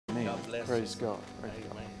bless Praise you. God. Praise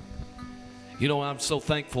God. Amen. You know, I'm so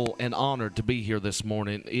thankful and honored to be here this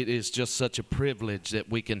morning. It is just such a privilege that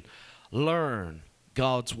we can learn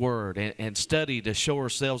God's Word and study to show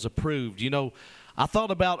ourselves approved. You know, I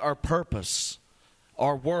thought about our purpose,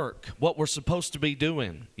 our work, what we're supposed to be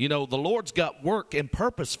doing. You know, the Lord's got work and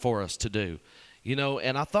purpose for us to do. You know,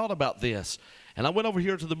 and I thought about this. And I went over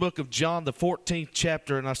here to the book of John, the 14th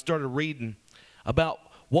chapter, and I started reading about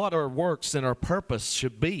what our works and our purpose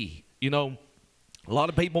should be. You know, a lot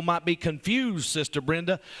of people might be confused, Sister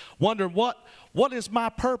Brenda, wondering what is my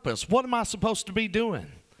purpose? What am I supposed to be doing?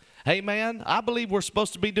 Amen. I believe we're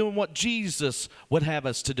supposed to be doing what Jesus would have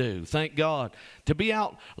us to do. Thank God. To be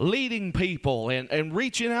out leading people and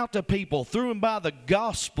reaching out to people through and by the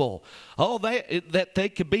gospel. Oh, that they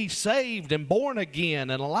could be saved and born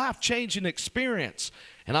again and a life-changing experience.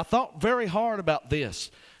 And I thought very hard about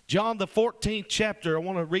this. John the 14th chapter, I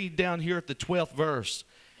want to read down here at the 12th verse.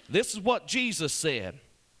 This is what Jesus said.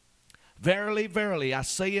 Verily, verily, I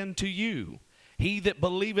say unto you, he that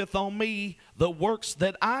believeth on me, the works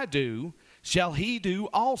that I do, shall he do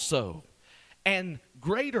also. And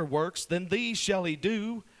greater works than these shall he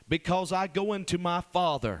do, because I go unto my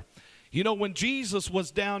Father. You know, when Jesus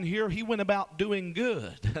was down here, he went about doing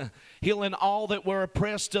good, healing all that were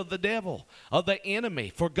oppressed of the devil, of the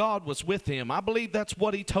enemy, for God was with him. I believe that's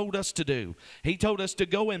what he told us to do. He told us to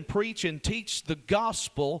go and preach and teach the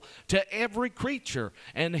gospel to every creature.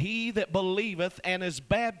 And he that believeth and is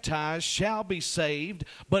baptized shall be saved,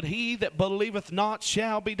 but he that believeth not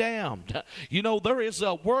shall be damned. You know, there is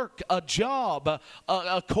a work, a job,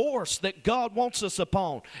 a course that God wants us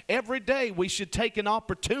upon. Every day we should take an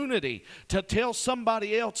opportunity to tell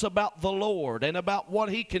somebody else about the Lord and about what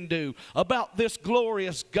he can do, about this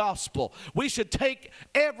glorious gospel. We should take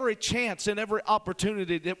every chance and every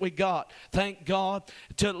opportunity that we got, thank God,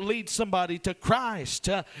 to lead somebody to Christ.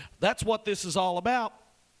 That's what this is all about.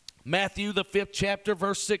 Matthew the 5th chapter,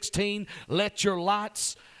 verse 16, let your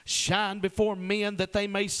lights shine before men that they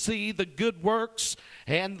may see the good works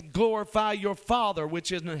and glorify your Father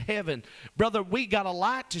which is in heaven. Brother, we got a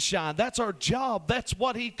light to shine. That's our job. That's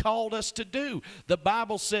what he called us to do. The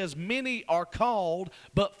Bible says many are called,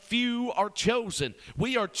 but few are chosen.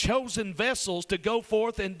 We are chosen vessels to go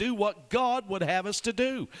forth and do what God would have us to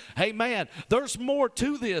do. Amen. There's more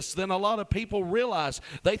to this than a lot of people realize.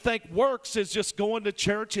 They think works is just going to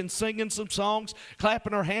church and singing some songs,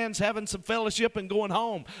 clapping our hands, having some fellowship, and going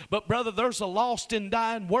home. But brother, there's a lost and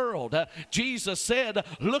dying world. Jesus said,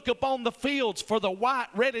 look upon the fields for the white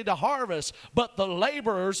ready to harvest, but the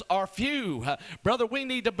laborers are few. Brother, we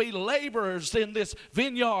need to be laborers in this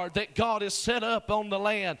vineyard that God has set up on the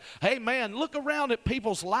land. Hey man, look around at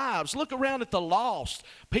people's lives. Look around at the lost,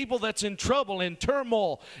 people that's in trouble, in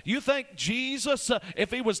turmoil. You think Jesus, if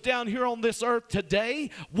he was down here on this earth today,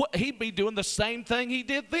 he'd be doing the same thing he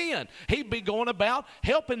did then. He'd be going about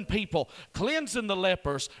helping people, cleansing the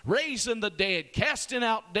lepers, raising the dead, casting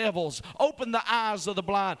out devils, open the eyes of the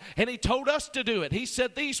blind. And he told us to do it. He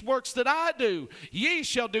said, these works that I do, ye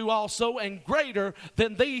shall do also, and greater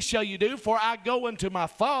than these shall you do, for I go unto my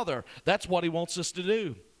Father. That's what he wants us to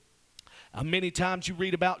do. Many times you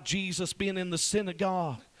read about Jesus being in the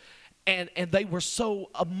synagogue, and they were so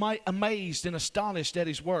amazed and astonished at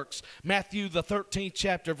his works. Matthew the 13th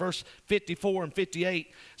chapter, verse 54 and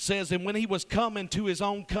 58 says, and when he was come into his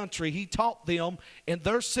own country, he taught them in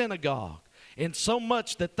their synagogue, in so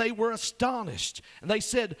much that they were astonished. And they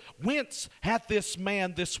said, whence hath this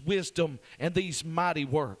man this wisdom and these mighty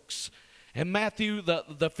works? In Matthew, the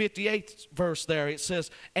 58th verse there, it says,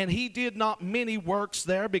 and he did not many works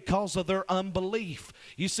there because of their unbelief.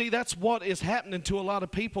 You see, that's what is happening to a lot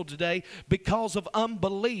of people today because of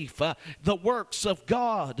unbelief. The works of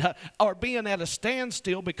God are being at a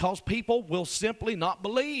standstill because people will simply not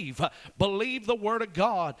believe. Believe the word of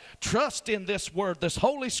God. Trust in this word, this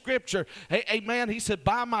holy scripture. Amen. He said,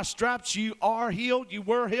 by my stripes you are healed, you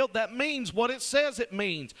were healed. That means what it says it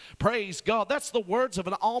means. Praise God. That's the words of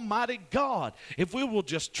an almighty God. If we will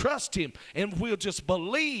just trust him and we'll just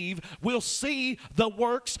believe, we'll see the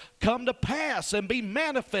works come to pass and be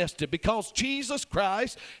manifested, because Jesus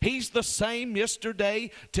Christ, he's the same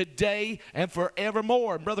yesterday, today, and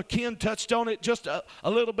forevermore. And Brother Ken touched on it just a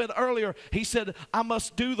little bit earlier. He said, I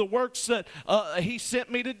must do the works that he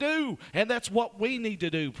sent me to do. And that's what we need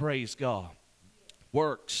to do, praise God.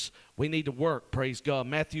 Works. We need to work, praise God.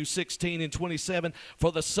 Matthew 16 and 27,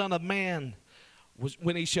 for the Son of Man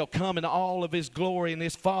when he shall come in all of his glory and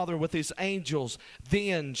his Father with his angels,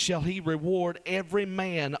 then shall he reward every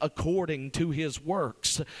man according to his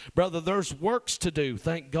works. Brother, there's works to do,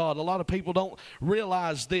 thank God. A lot of people don't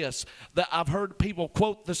realize this, that I've heard people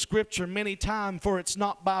quote the scripture many times, for it's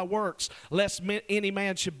not by works, lest any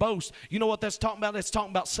man should boast. You know what that's talking about? It's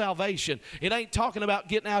talking about salvation. It ain't talking about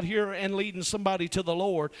getting out here and leading somebody to the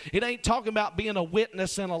Lord. It ain't talking about being a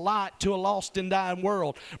witness and a light to a lost and dying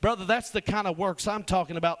world. Brother, that's the kind of works I'm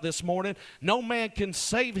talking about this morning. No man can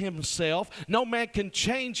save himself. No man can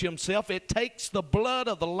change himself. It takes the blood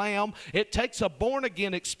of the Lamb. It takes a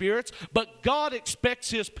born-again experience. But God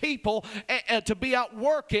expects his people to be out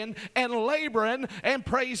working and laboring, and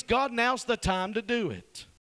praise God, now's the time to do it.